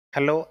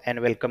Hello and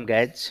welcome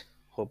guys.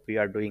 Hope you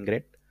are doing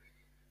great.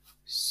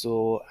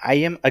 So I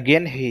am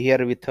again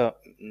here with a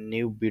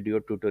new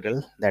video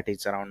tutorial that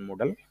is around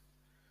Moodle.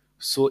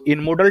 So in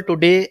Moodle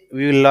today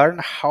we will learn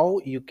how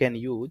you can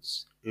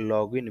use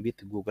login with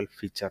Google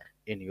feature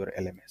in your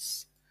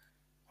LMS.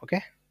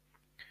 Okay.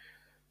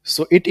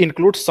 So it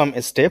includes some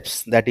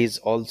steps that is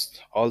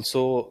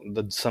also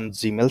some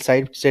Gmail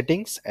side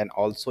settings and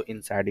also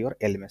inside your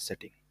LMS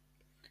setting.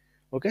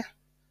 Okay.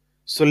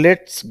 So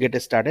let's get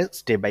started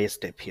step by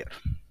step here.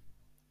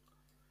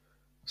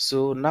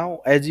 So now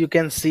as you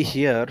can see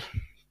here,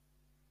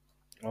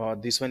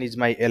 this one is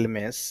my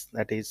LMS,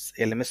 that is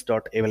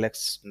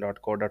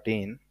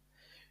lms.avlex.co.in.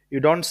 You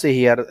don't see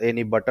here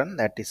any button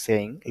that is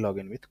saying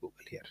login with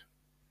Google here.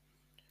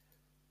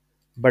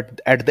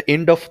 But at the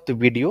end of the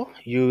video,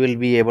 you will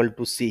be able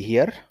to see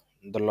here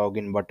the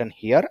login button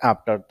here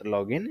after the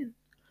login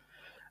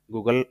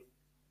Google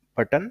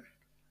button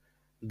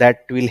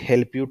that will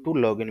help you to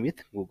log in with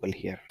Google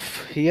here.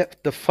 Here,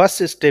 the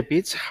first step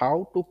is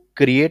how to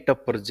create a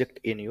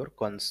project in your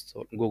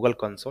console, Google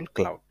Console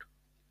Cloud.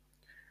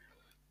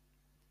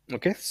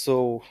 Okay,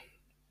 so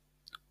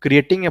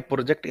creating a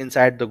project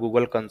inside the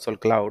Google Console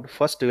Cloud,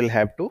 first you will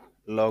have to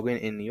log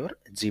in your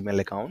Gmail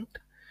account.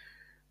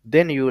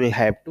 Then you will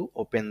have to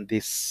open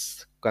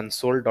this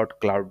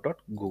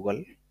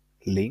console.cloud.google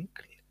link.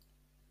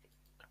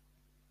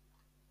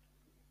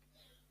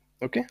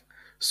 Okay.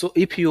 So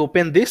if you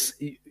open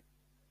this,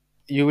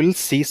 you will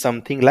see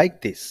something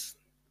like this.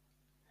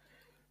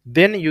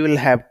 Then you will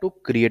have to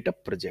create a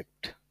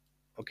project.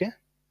 Okay.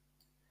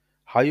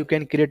 How you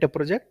can create a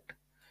project?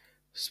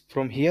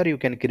 From here you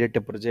can create a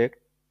project.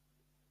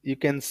 You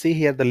can see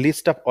here the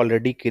list of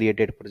already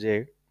created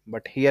project,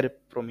 but here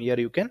from here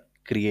you can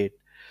create.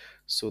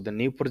 So the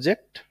new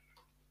project,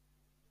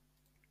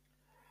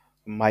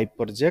 my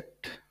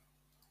project,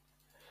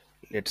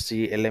 let's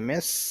see,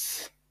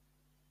 LMS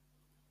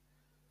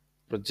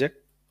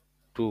project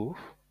 2,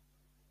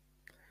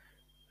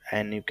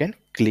 and you can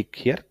click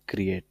here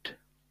create.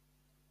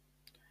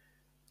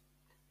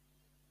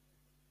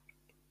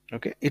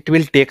 Okay, it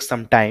will take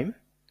some time,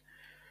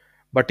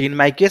 but in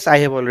my case I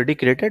have already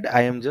created.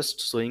 I am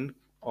just showing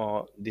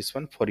this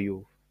one for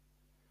you.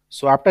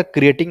 So after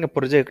creating a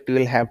project, you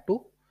will have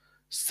to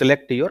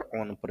select your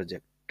own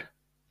project.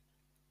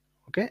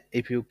 Okay,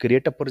 if you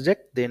create a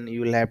project, then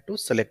you will have to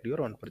select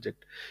your own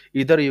project.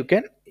 Either you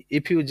can,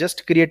 if you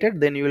just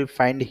created, then you will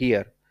find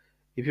here,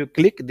 if you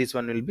click, this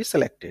one will be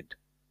selected.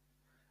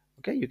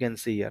 Okay, you can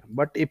see here.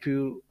 But if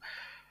you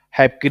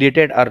have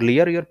created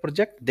earlier your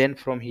project, then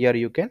from here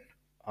you can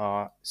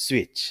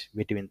switch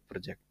between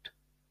project.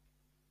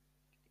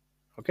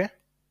 Okay,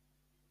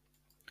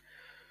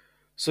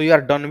 so you are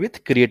done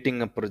with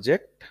creating a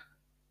project.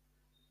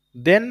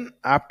 Then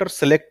after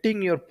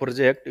selecting your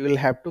project, you will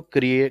have to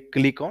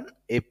click on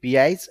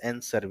APIs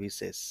and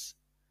services.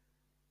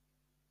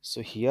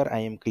 So here I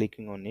am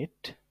clicking on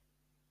it.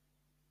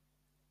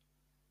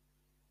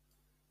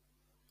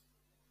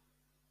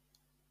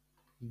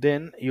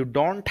 Then you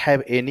don't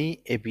have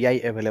any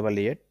API available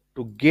yet.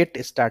 To get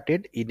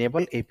started,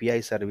 enable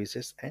API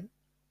services and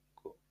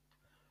go.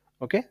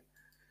 Okay.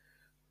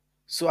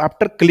 So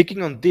after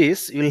clicking on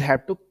this, you will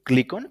have to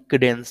click on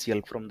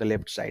credential from the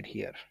left side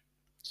here.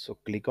 So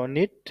click on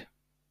it.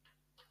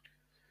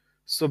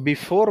 So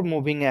before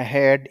moving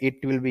ahead,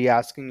 it will be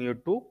asking you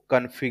to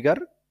configure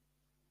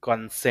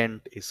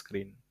consent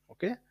screen.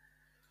 Okay.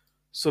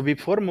 So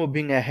before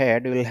moving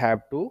ahead, you will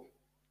have to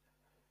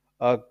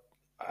uh,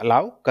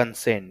 allow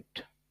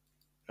consent.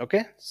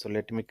 Okay. So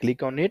let me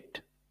click on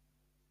it.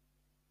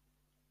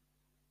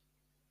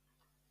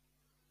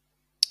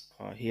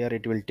 Here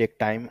it will take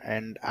time,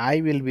 and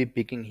I will be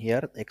picking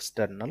here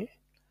external.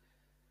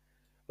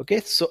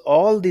 Okay, so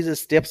all these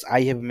steps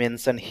I have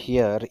mentioned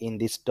here in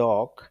this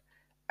doc,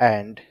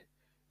 and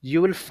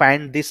you will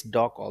find this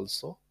doc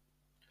also,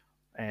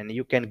 and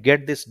you can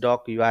get this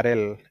doc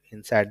URL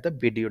inside the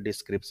video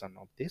description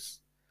of this.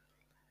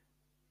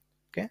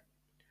 Okay,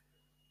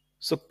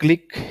 so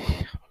click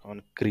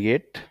on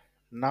create.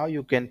 Now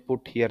you can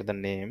put here the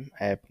name,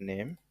 app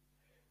name.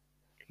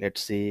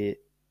 Let's see,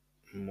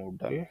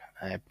 Moodle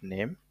app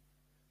name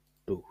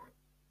 2.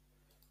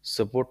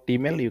 Support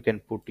email, you can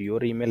put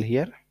your email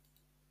here.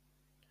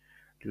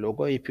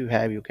 Logo, if you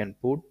have, you can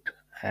put.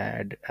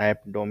 Add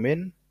app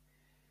domain,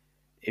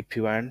 if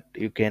you want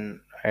you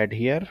can add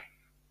here.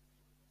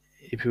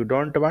 If you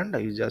don't want,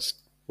 you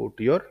just put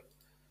your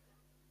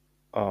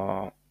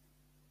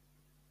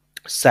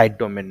site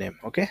domain name.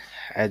 Okay,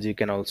 as you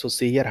can also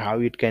see here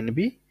how it can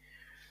be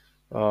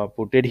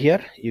put it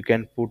here. You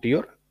can put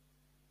your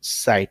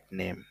site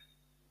name.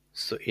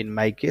 So in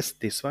my case,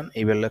 this one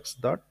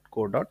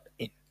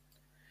avlex.co.in.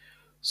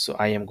 So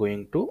I am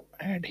going to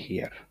add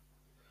here.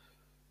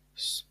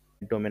 So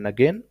domain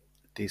again,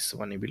 this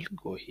one will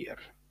go here.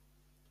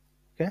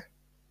 Okay,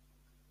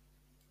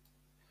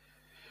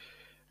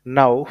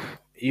 now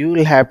you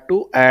will have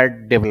to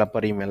add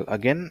developer email.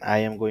 Again, I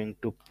am going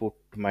to put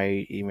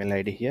my email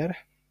ID here.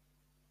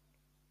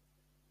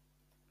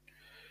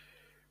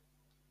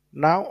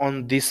 Now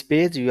on this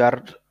page, you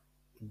are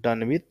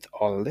done with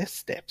all the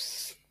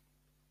steps.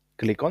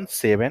 Click on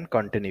save and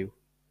continue.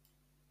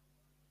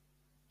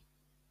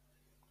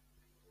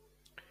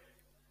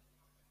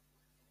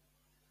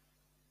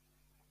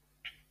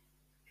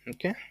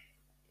 Okay,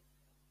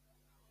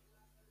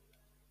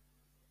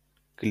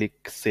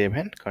 click save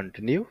and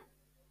continue.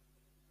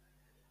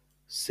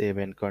 Save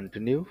and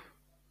continue.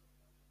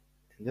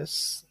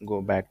 Just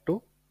go back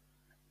to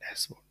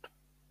dashboard.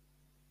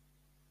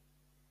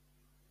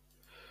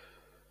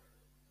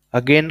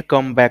 Again,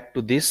 come back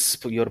to this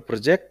for your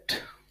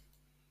project.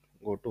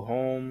 Go to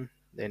home,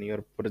 then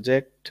your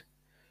project,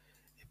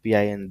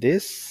 API, and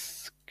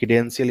this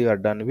credential you are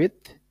done with.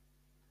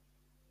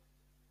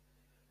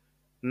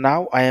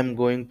 Now I am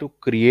going to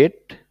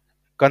create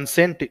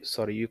consent.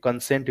 Sorry, you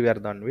consent we are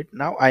done with.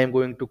 Now I am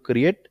going to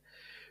create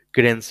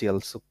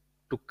credentials. So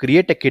to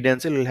create a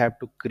credential, you'll have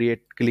to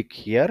click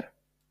here.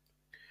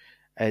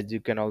 As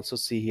you can also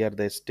see here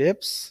the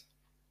steps.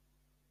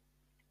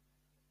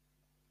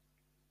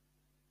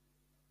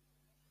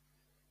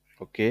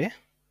 Okay.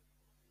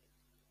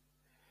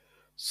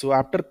 So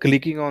after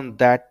clicking on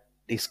that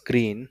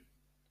screen,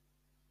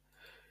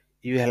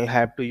 you will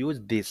have to use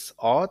this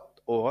auth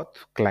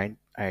client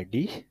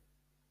ID.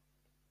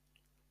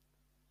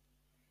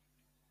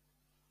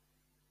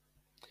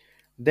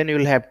 Then you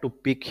will have to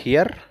pick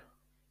here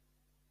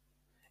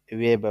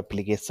web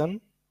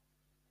application.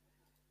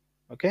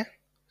 Okay,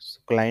 so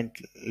client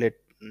let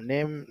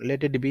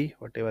it be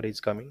whatever is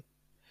coming,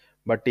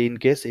 but in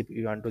case if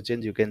you want to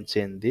change, you can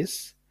change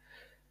this.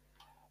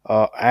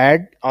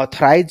 Add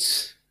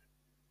authorize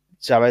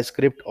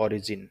JavaScript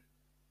origin.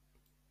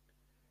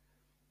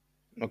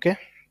 Okay,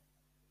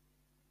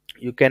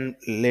 you can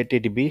let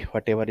it be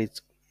whatever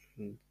is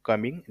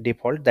coming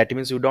default. That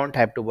means you don't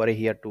have to worry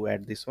here to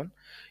add this one.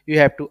 You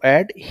have to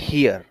add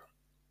here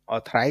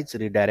authorize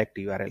redirect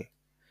URL.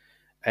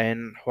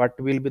 And what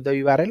will be the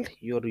URL?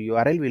 Your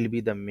URL will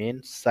be the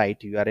main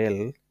site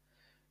URL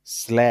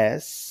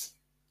slash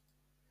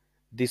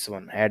this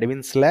one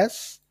admin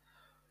slash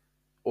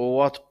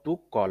OAuth to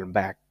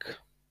callback.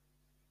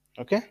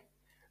 Okay,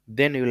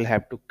 then you will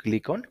have to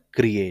click on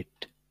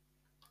create.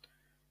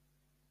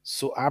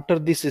 So after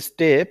this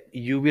step,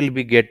 you will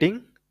be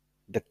getting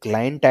the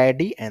client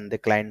ID and the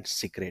client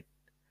secret.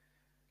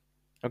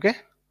 Okay,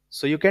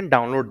 so you can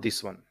download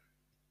this one.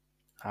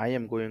 I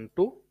am going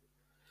to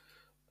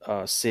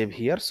save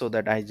here so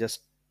that I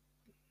just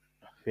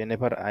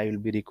whenever I will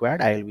be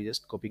required, I will be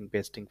just copying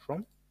pasting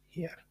from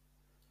here.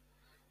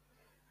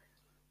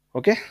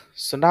 Okay,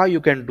 so now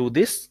you can do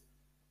this.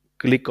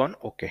 Click on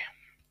OK.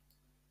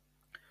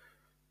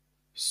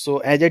 So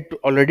as I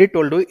already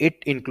told you,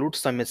 it includes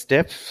some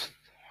steps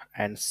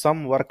and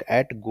some work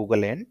at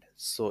Google end.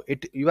 So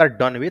you are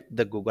done with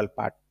the Google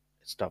part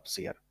stops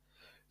here.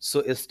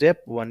 So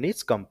step 1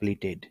 is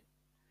completed.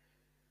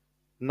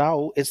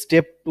 Now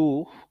step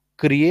 2,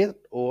 create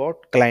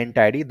OAuth client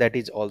ID, that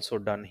is also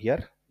done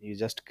here. You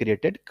just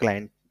created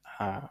client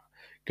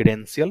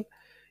credential.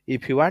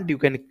 If you want, you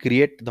can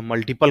create the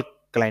multiple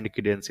client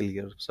credential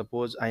here.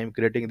 Suppose I am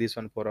creating this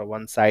one for a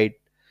one site,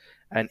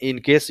 and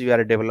in case you are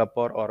a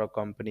developer or a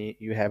company,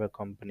 you have a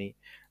company,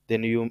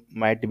 then you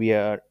might be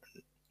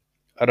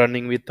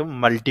running with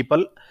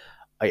multiple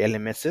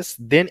LMSs.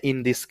 Then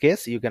in this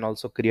case, you can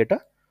also create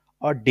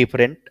a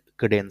different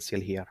credential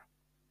here.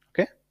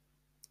 Okay,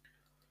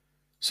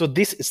 so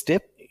this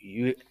step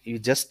you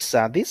just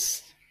saw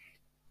this.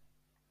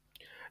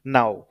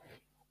 Now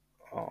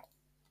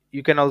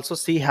you can also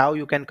see how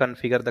you can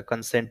configure the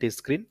consent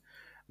screen,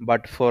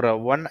 but for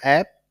one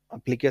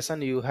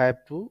application you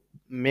have to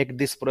make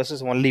this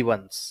process only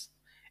once.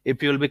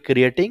 If you will be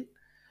creating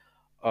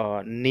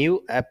a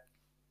new app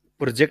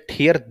project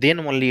here, then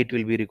only it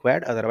will be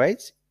required.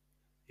 Otherwise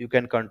you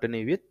can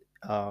continue with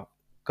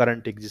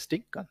current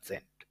existing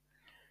consent.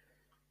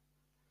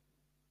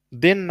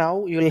 Then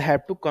now you will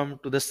have to come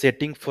to the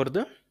setting for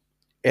the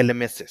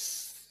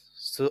LMSs.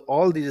 So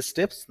all these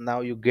steps,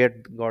 now you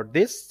got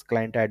this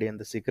client ID and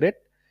the secret.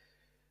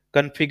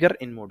 Configure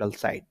in Moodle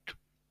site.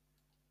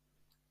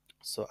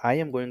 So I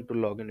am going to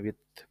log in with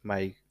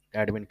my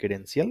admin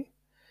credential.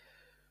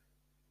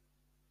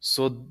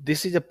 So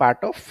this is a part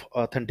of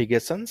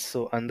authentication.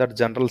 So under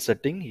general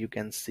setting, you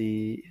can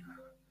see,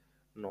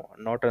 no,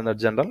 not under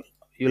general.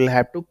 You will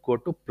have to go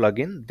to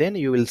plugin, then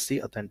you will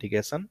see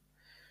authentication.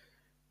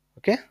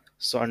 Okay,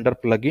 so under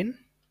plugin,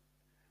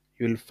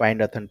 you will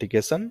find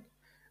authentication.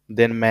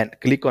 Then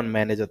click on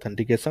manage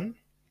authentication.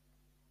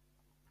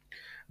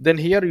 Then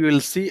here you will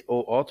see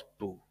OAuth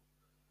 2.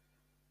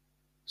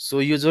 So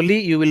usually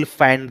you will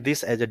find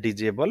this as a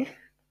disable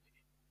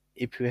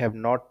if you have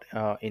not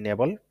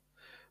enabled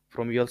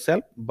from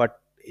yourself, but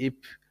if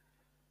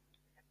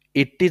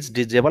it is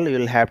disable, you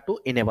will have to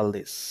enable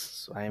this.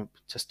 So I am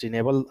just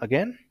enable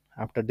again.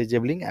 After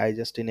disabling, I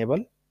just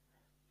enable.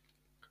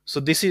 So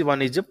this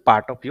is a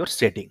part of your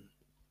setting.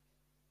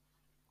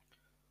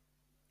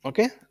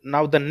 Okay,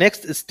 now the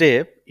next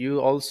step, you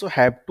also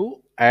have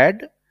to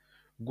add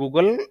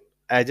Google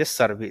as a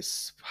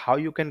service. How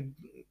you can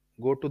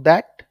go to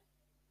that?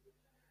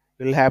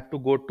 You will have to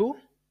go to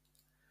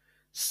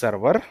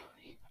server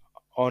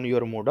on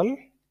your Moodle.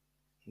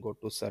 Go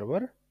to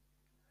server,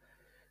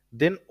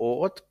 then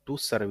OAuth to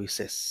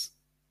services.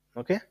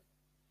 Okay.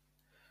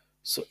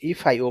 So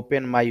if I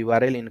open my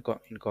URL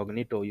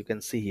incognito, you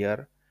can see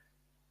here,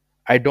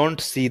 I don't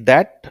see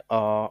that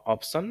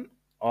option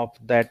of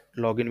that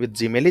login with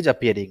Gmail is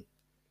appearing.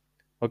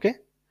 Okay.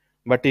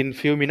 But in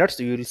few minutes,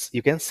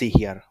 you can see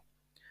here.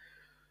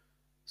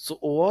 So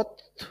OAuth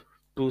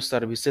to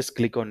services,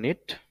 click on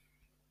it.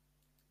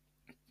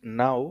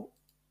 Now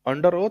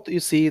under OAuth, you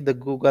see the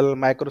Google,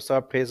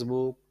 Microsoft,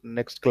 Facebook,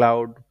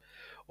 Nextcloud,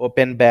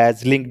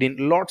 OpenBadge, LinkedIn,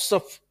 lots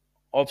of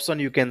option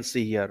you can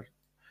see here.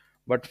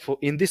 But for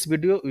in this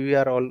video, we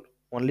are all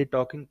only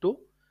talking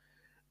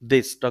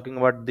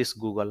about this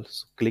Google.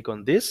 So click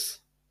on this.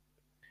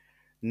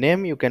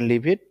 Name, you can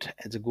leave it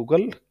as a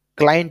Google.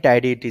 Client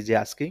ID it is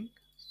asking.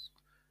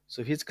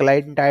 So his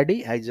client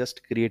ID I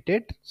just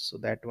created. So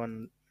that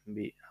one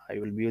I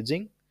will be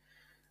using.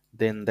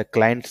 Then the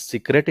client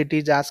secret it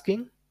is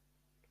asking.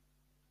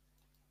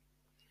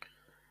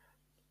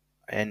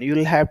 And you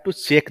will have to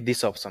check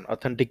this option,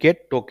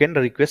 authenticate token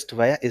request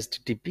via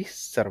HTTP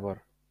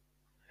server.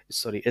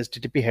 Sorry,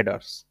 HTTP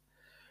headers.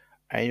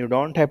 And you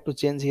don't have to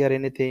change here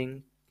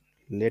anything.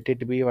 Let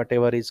it be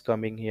whatever is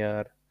coming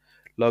here.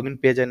 Login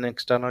page and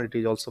external, it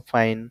is also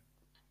fine.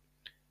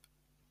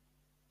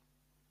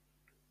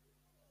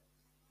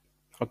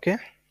 Okay.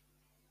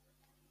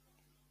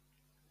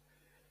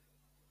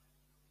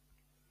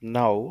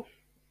 Now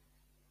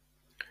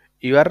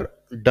you are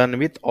done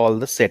with all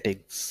the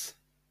settings.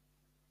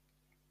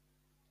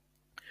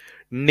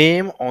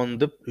 Name on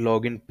the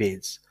login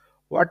page.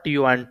 What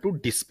you want to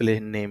display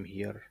name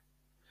here?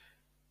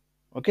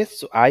 Okay,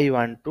 so I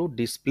want to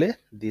display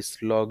this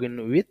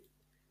login with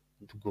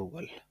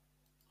Google.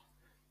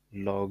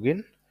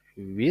 Login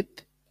with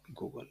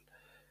Google.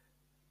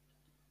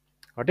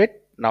 Got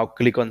it? Now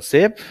click on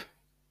save.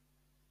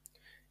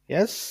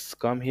 Yes,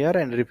 come here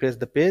and refresh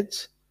the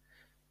page.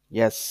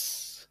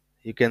 Yes,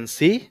 you can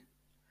see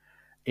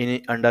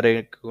in under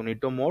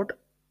incognito mode,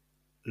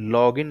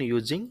 login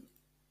using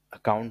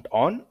account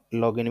on,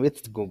 login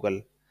with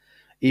Google.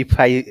 If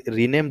I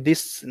rename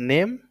this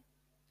name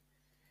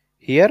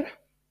here,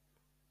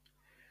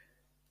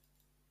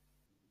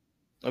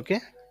 okay,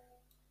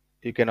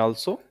 you can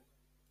also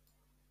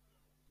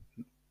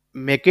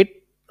make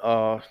it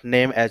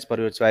name as per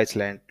your choice.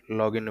 Land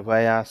login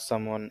via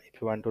someone if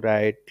you want to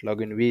write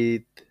login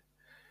with.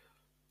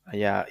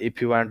 Yeah,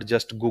 if you want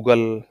just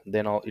Google,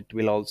 then it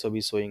will also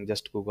be showing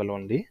just Google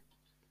only.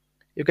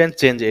 You can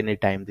change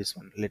anytime this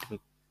one. Let me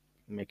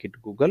make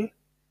it Google.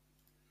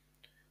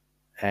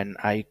 And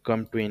I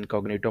come to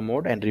incognito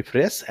mode and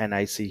refresh, and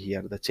I see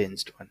here the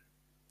changed one.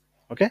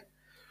 Okay.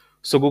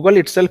 So Google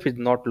itself is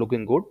not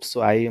looking good.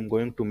 So I am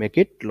going to make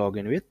it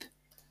login with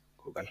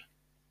Google.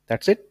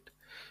 That's it.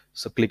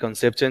 So click on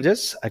save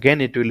changes. Again,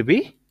 it will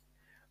be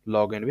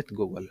login with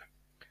Google.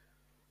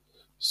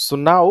 So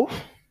now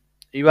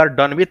you are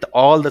done with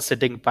all the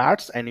setting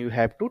parts and you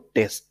have to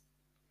test.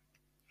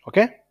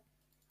 Okay.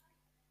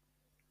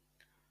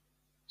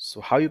 So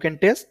how you can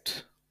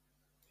test?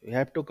 You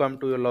have to come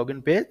to your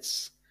login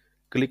page,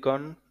 click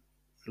on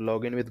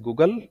login with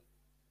Google.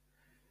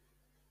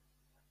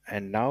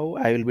 And now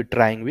I will be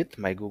trying with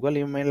my Google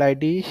email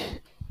ID,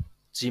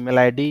 Gmail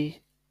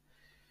ID.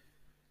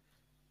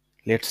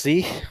 Let's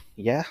see.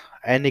 Yeah,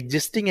 an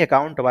existing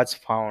account was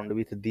found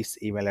with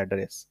this email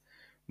address,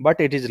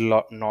 but it is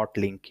not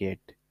linked yet.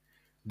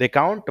 The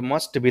account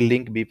must be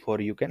linked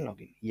before you can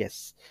log in.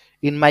 Yes.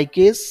 In my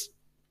case,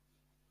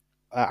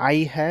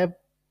 I have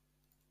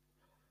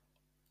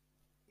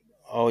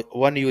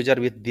one user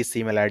with this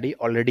email ID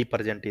already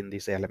present in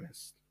this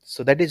LMS.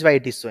 So that is why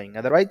it is showing.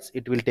 Otherwise,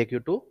 it will take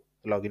you to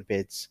login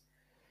page.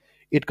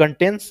 It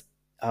contains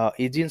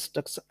easy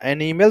instructions.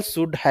 An email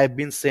should have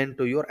been sent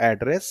to your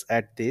address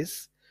at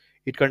this.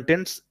 It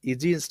contains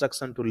easy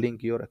instruction to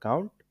link your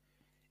account.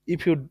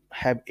 If you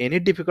have any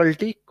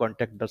difficulty,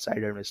 contact the site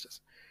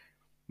administrators.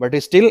 But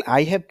still,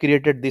 I have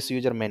created this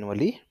user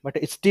manually, but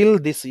still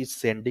this is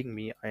sending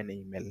me an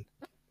email.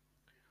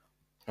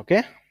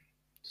 Okay.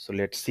 So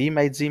let's see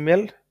my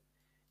Gmail.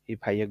 If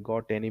I have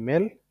got an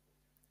email,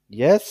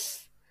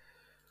 yes.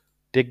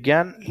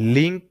 Again,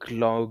 linked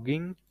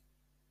login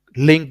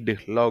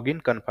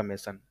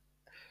confirmation.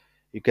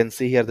 You can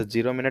see here the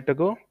 0 minute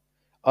ago,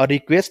 a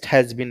request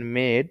has been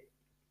made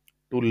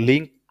to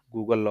link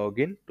Google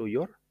login to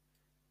your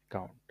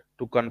account.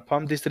 To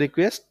confirm this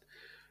request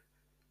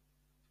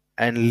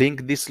and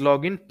link this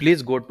login,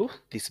 please go to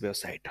this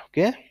website.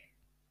 Okay.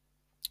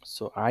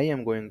 So I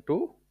am going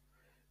to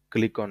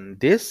click on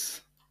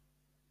this.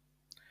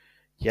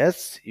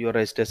 Yes, your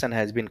registration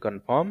has been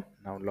confirmed.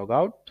 Now log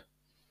out.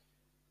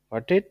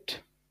 Got it.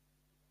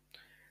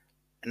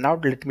 Now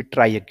let me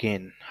try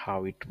again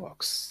how it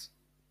works,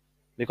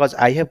 because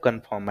I have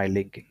confirmed my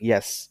linking.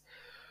 Yes.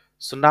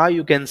 So now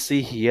you can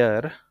see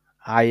here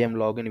I am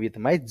logging with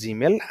my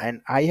Gmail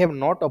and I have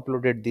not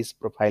uploaded this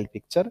profile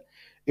picture.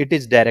 It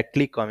is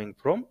directly coming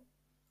from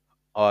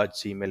a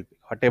Gmail.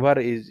 Whatever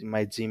is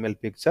my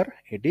Gmail picture,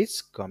 it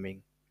is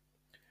coming.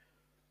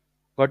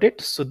 Got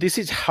it? So this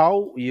is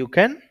how you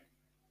can,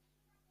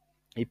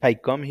 if I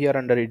come here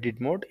under edit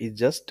mode, it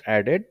just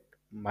added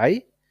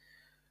my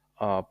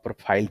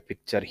profile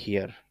picture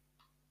here.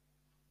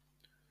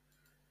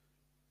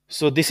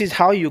 So this is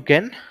how you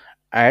can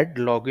add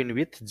login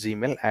with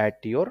Gmail at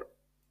your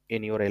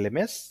in your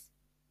LMS.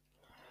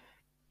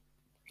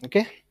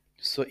 Okay,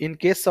 so in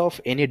case of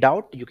any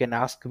doubt, you can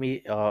ask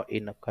me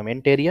in a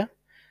comment area,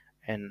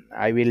 and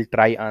I will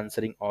try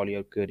answering all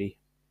your query.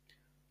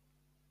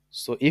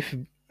 So if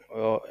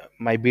uh,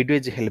 my video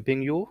is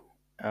helping you,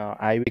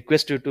 I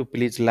request you to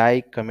please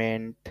like,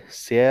 comment,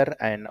 share,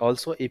 and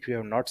also if you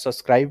have not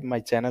subscribed my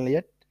channel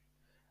yet,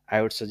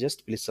 I would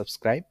suggest please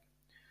subscribe.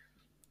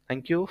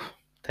 Thank you.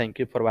 Thank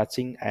you for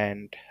watching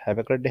and have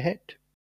a great day ahead.